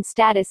can earn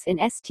status in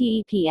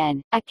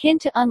STEPN, akin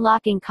to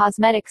unlocking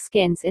cosmetic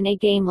skins in a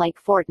game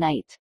like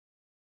Fortnite.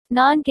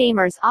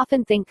 Non-gamers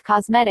often think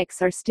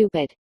cosmetics are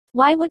stupid.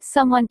 Why would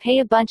someone pay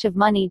a bunch of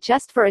money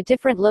just for a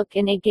different look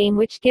in a game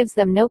which gives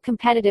them no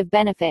competitive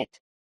benefit?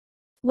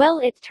 Well,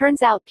 it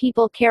turns out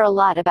people care a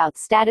lot about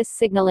status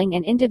signaling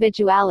and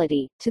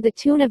individuality, to the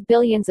tune of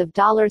billions of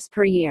dollars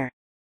per year.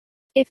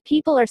 If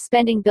people are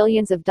spending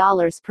billions of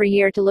dollars per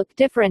year to look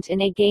different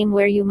in a game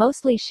where you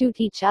mostly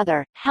shoot each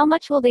other, how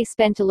much will they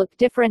spend to look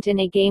different in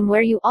a game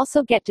where you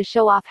also get to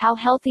show off how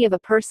healthy of a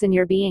person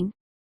you're being?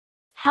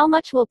 How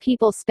much will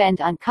people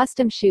spend on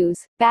custom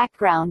shoes,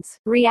 backgrounds,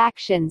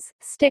 reactions,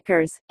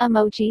 stickers,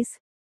 emojis?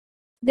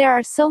 There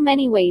are so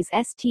many ways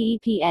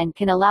STEPN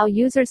can allow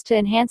users to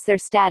enhance their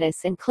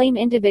status and claim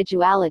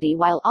individuality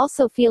while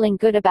also feeling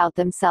good about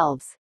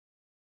themselves.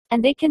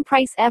 And they can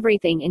price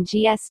everything in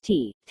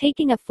GST,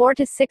 taking a 4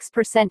 to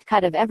 6%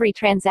 cut of every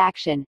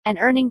transaction, and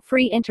earning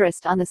free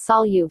interest on the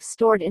SOL you've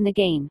stored in the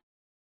game.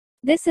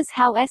 This is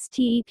how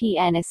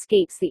STEPN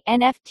escapes the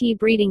NFT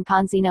breeding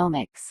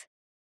Ponzinomics.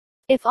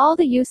 If all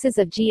the uses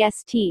of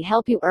GST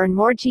help you earn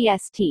more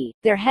GST,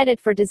 they're headed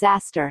for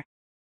disaster.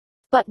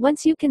 But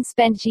once you can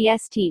spend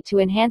GST to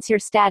enhance your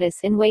status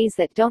in ways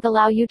that don't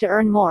allow you to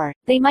earn more,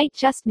 they might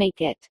just make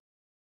it.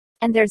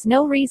 And there's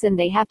no reason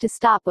they have to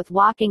stop with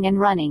walking and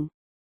running.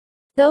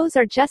 Those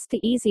are just the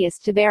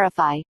easiest to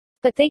verify.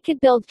 But they could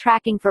build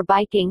tracking for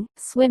biking,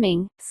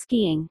 swimming,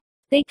 skiing.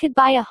 They could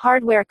buy a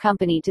hardware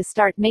company to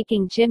start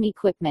making gym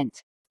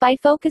equipment. By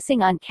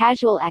focusing on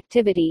casual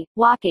activity,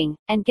 walking,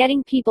 and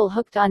getting people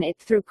hooked on it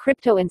through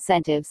crypto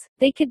incentives,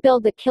 they could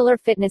build the killer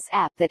fitness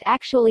app that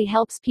actually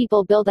helps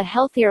people build a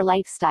healthier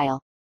lifestyle.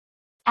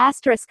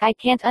 Asterisk, I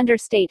can't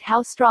understate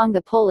how strong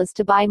the pull is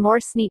to buy more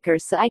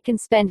sneakers so I can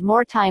spend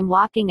more time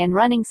walking and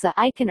running so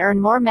I can earn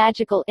more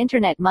magical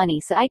internet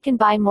money so I can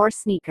buy more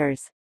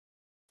sneakers.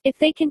 If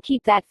they can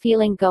keep that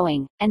feeling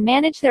going, and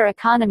manage their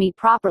economy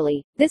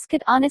properly, this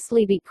could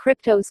honestly be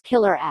crypto's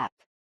killer app.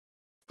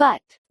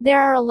 But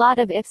there are a lot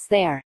of ifs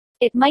there.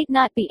 It might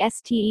not be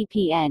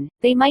STEPN,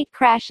 they might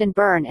crash and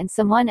burn and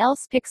someone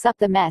else picks up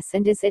the mess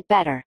and does it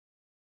better.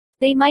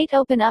 They might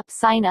open up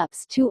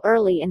sign-ups too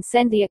early and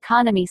send the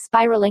economy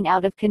spiraling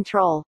out of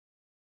control.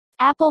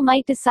 Apple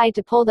might decide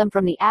to pull them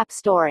from the App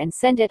Store and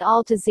send it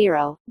all to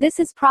zero. This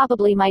is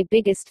probably my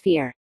biggest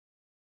fear.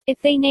 If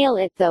they nail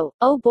it though,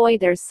 oh boy,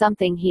 there's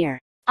something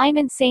here. I'm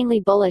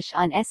insanely bullish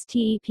on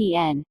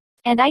STEPN.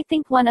 And I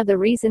think one of the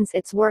reasons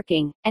it's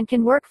working, and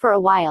can work for a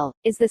while,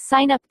 is the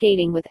sign-up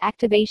gating with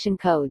activation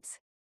codes.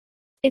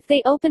 If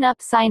they open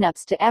up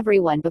sign-ups to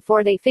everyone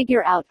before they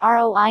figure out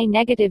ROI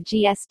negative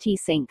GST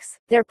sinks,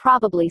 they're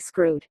probably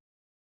screwed.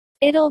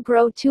 It'll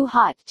grow too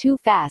hot too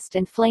fast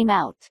and flame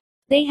out.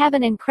 They have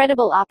an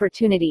incredible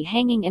opportunity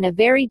hanging in a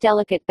very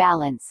delicate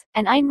balance,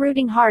 and I'm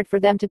rooting hard for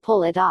them to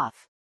pull it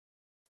off.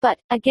 But,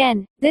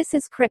 again, this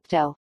is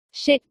crypto.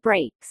 Shit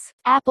breaks.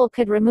 Apple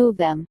could remove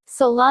them,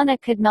 Solana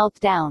could melt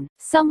down,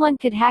 someone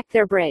could hack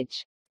their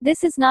bridge.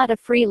 This is not a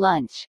free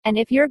lunch, and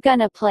if you're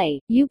gonna play,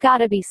 you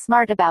gotta be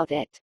smart about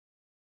it.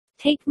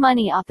 Take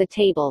money off the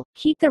table,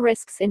 keep the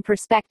risks in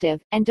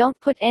perspective, and don't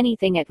put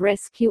anything at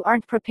risk you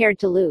aren't prepared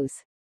to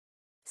lose.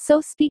 So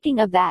speaking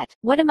of that,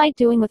 what am I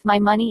doing with my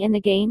money in the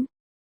game?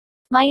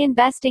 My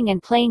investing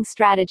and playing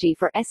strategy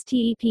for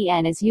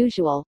STEPN as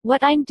usual.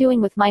 What I'm doing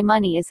with my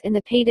money is in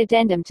the paid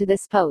addendum to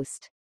this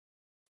post.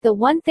 The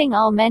one thing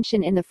I'll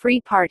mention in the free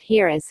part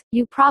here is,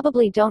 you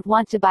probably don't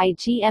want to buy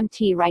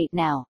GMT right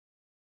now.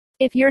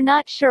 If you're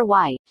not sure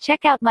why,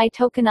 check out my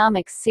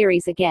tokenomics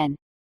series again.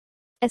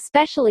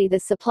 Especially the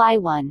supply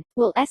one.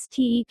 Will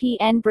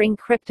STEPN bring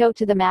crypto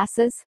to the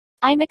masses?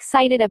 I'm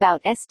excited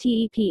about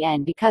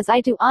STEPN because I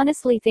do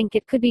honestly think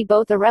it could be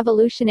both a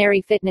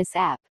revolutionary fitness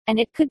app, and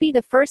it could be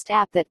the first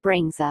app that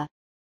brings a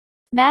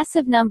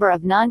massive number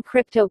of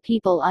non-crypto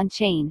people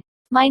on-chain.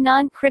 My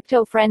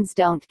non-crypto friends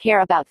don't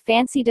care about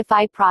fancy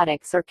DeFi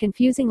products or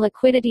confusing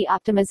liquidity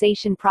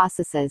optimization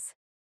processes.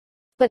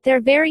 But they're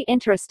very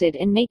interested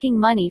in making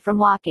money from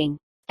walking.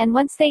 And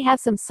once they have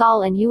some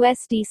SOL and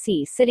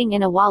USDC sitting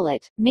in a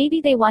wallet,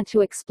 maybe they want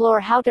to explore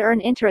how to earn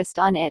interest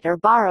on it or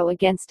borrow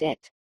against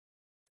it.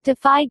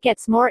 DeFi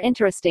gets more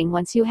interesting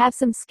once you have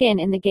some skin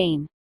in the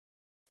game.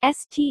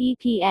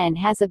 STEPN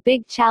has a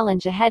big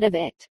challenge ahead of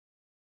it.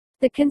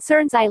 The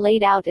concerns I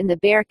laid out in the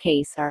bear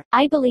case are,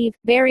 I believe,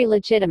 very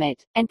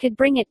legitimate, and could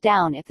bring it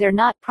down if they're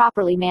not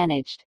properly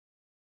managed.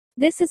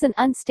 This is an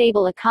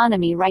unstable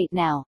economy right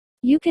now.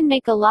 You can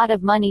make a lot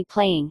of money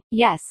playing,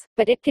 yes,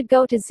 but it could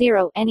go to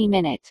zero any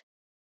minute.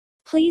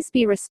 Please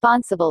be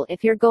responsible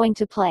if you're going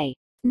to play.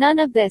 None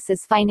of this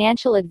is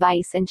financial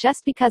advice, and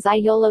just because I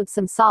YOLO'd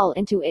some SOL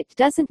into it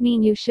doesn't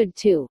mean you should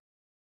too.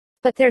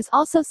 But there's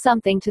also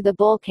something to the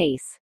bull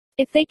case.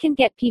 If they can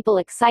get people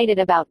excited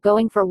about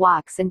going for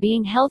walks and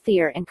being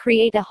healthier and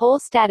create a whole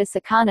status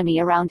economy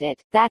around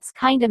it, that's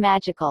kinda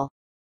magical.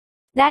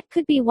 That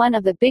could be one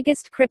of the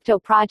biggest crypto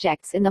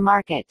projects in the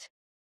market.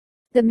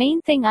 The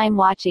main thing I'm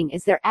watching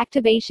is their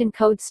activation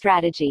code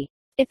strategy.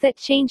 If that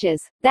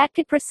changes, that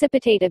could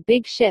precipitate a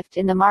big shift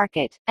in the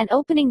market, and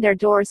opening their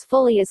doors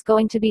fully is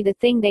going to be the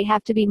thing they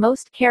have to be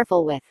most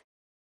careful with.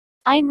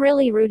 I'm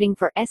really rooting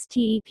for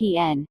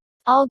STEPN.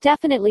 I'll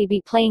definitely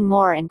be playing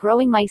more and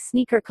growing my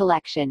sneaker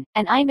collection,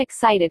 and I'm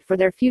excited for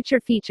their future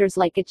features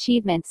like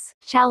achievements,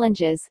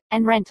 challenges,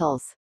 and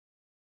rentals.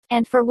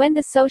 And for when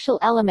the social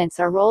elements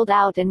are rolled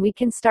out and we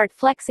can start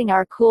flexing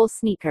our cool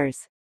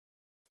sneakers.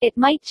 It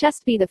might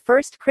just be the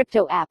first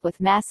crypto app with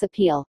mass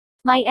appeal.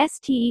 My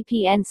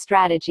STEPN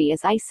strategy,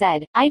 as I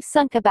said, I've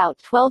sunk about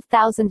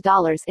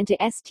 $12,000 into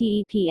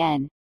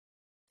STEPN.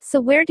 So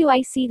where do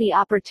I see the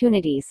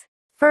opportunities?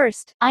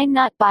 First, I'm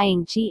not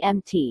buying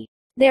GMT.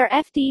 Their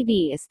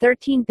FDV is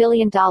 $13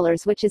 billion,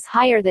 which is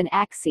higher than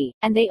Axie,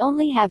 and they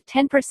only have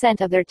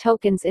 10% of their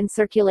tokens in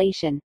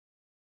circulation.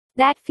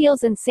 That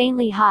feels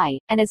insanely high,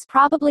 and is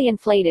probably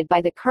inflated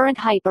by the current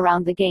hype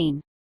around the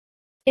game.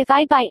 If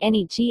I buy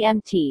any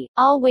GMT,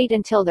 I'll wait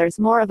until there's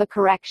more of a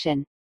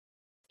correction.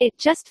 It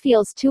just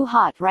feels too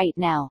hot right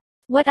now.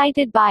 What I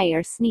did buy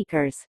are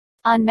sneakers.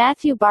 On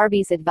Matthew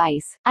Barbie's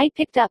advice, I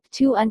picked up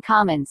 2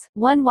 uncommons,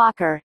 1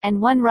 walker,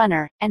 and 1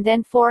 runner, and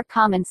then 4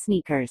 common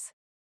sneakers.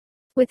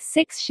 With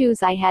 6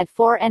 shoes I had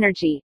 4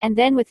 energy, and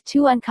then with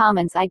 2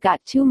 uncommons I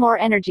got 2 more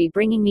energy,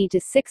 bringing me to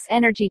 6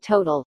 energy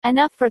total,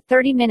 enough for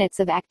 30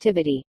 minutes of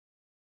activity.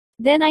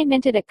 Then I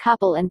minted a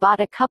couple and bought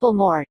a couple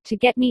more, to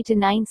get me to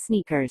 9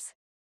 sneakers.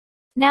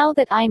 Now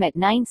that I'm at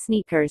 9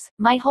 sneakers,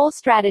 my whole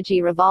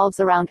strategy revolves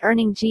around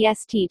earning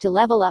GST to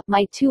level up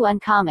my 2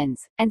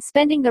 uncommons, and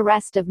spending the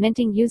rest of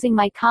minting using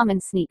my common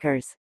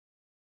sneakers.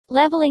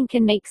 Leveling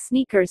can make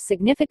sneakers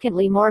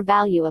significantly more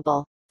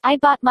valuable. I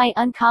bought my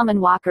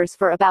uncommon walkers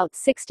for about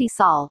 60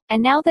 sol,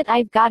 and now that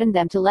I've gotten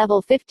them to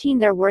level 15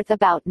 they're worth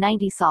about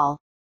 90 sol.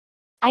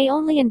 I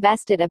only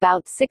invested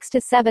about 6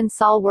 to 7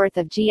 sol worth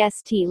of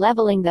GST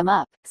leveling them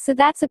up, so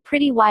that's a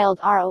pretty wild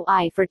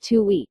ROI for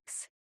 2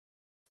 weeks.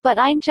 But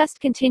I'm just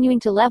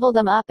continuing to level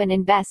them up and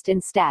invest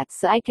in stats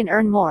so I can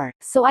earn more,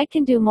 so I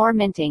can do more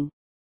minting.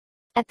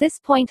 At this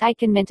point I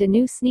can mint a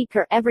new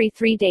sneaker every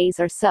 3 days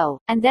or so,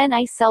 and then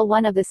I sell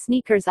one of the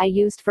sneakers I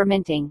used for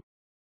minting.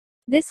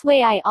 This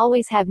way I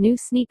always have new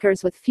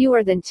sneakers with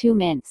fewer than 2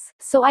 mints,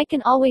 so I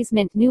can always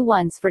mint new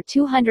ones for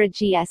 200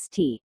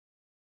 GST.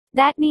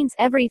 That means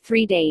every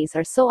 3 days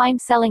or so I'm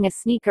selling a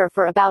sneaker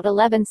for about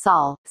 11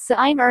 sol, so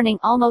I'm earning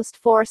almost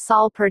 4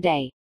 sol per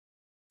day.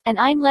 And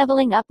I'm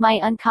leveling up my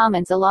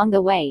uncommons along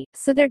the way,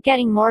 so they're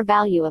getting more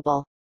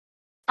valuable.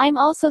 I'm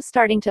also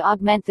starting to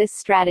augment this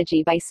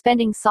strategy by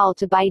spending sol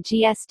to buy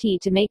GST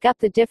to make up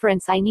the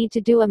difference I need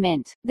to do a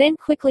mint, then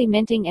quickly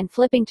minting and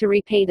flipping to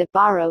repay the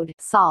borrowed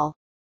sol.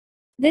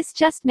 This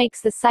just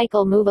makes the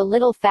cycle move a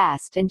little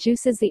fast and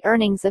juices the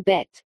earnings a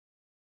bit.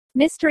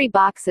 Mystery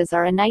boxes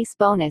are a nice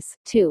bonus,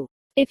 too.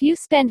 If you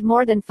spend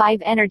more than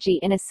 5 energy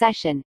in a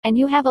session, and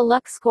you have a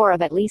luck score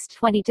of at least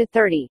 20 to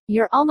 30,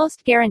 you're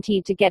almost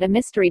guaranteed to get a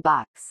mystery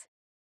box.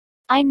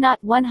 I'm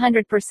not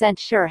 100%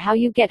 sure how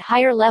you get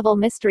higher level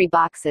mystery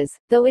boxes,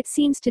 though it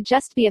seems to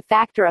just be a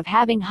factor of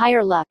having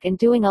higher luck and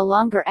doing a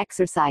longer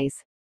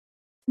exercise.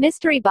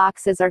 Mystery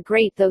boxes are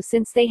great though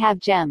since they have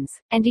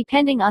gems, and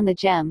depending on the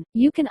gem,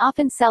 you can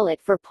often sell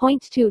it for 0.2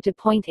 to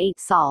 0.8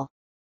 sol.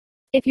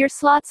 If your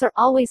slots are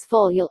always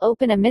full you'll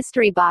open a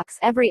mystery box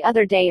every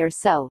other day or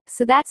so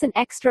that's an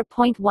extra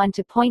 0.1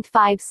 to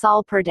 0.5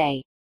 sol per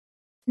day.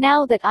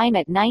 Now that I'm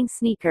at 9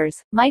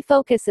 sneakers, my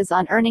focus is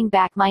on earning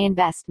back my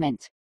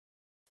investment.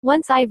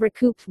 Once I've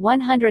recouped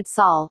 100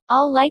 sol,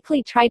 I'll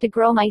likely try to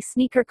grow my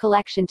sneaker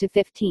collection to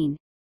 15.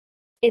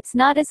 It's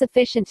not as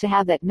efficient to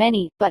have that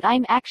many, but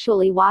I'm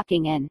actually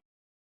walking in.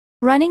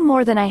 Running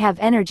more than I have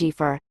energy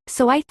for,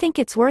 so I think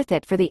it's worth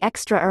it for the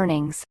extra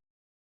earnings.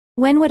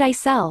 When would I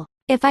sell?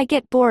 If I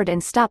get bored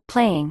and stop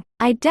playing,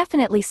 I'd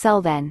definitely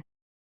sell then.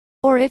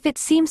 Or if it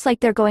seems like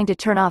they're going to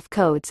turn off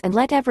codes and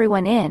let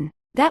everyone in,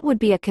 that would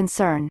be a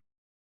concern.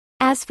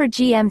 As for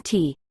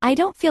GMT, I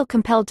don't feel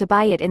compelled to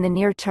buy it in the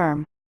near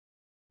term.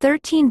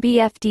 13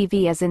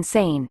 BFDV is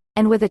insane,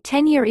 and with a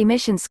 10-year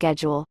emission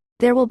schedule,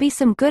 there will be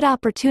some good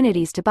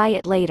opportunities to buy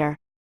it later.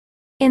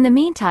 In the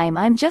meantime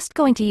I'm just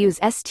going to use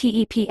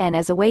STEPN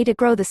as a way to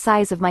grow the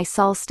size of my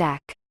sol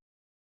stack.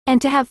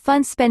 And to have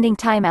fun spending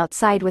time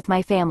outside with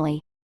my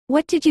family.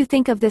 What did you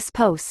think of this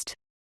post?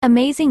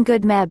 Amazing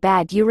good mad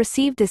bad you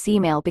received this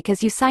email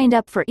because you signed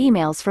up for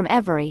emails from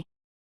Every.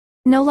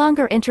 No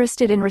longer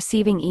interested in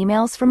receiving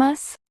emails from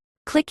us?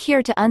 Click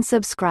here to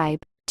unsubscribe.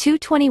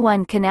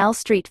 221 Canal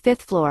Street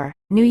 5th floor,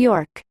 New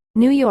York,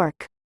 New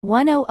York,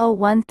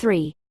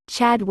 10013,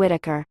 Chad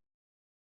Whitaker.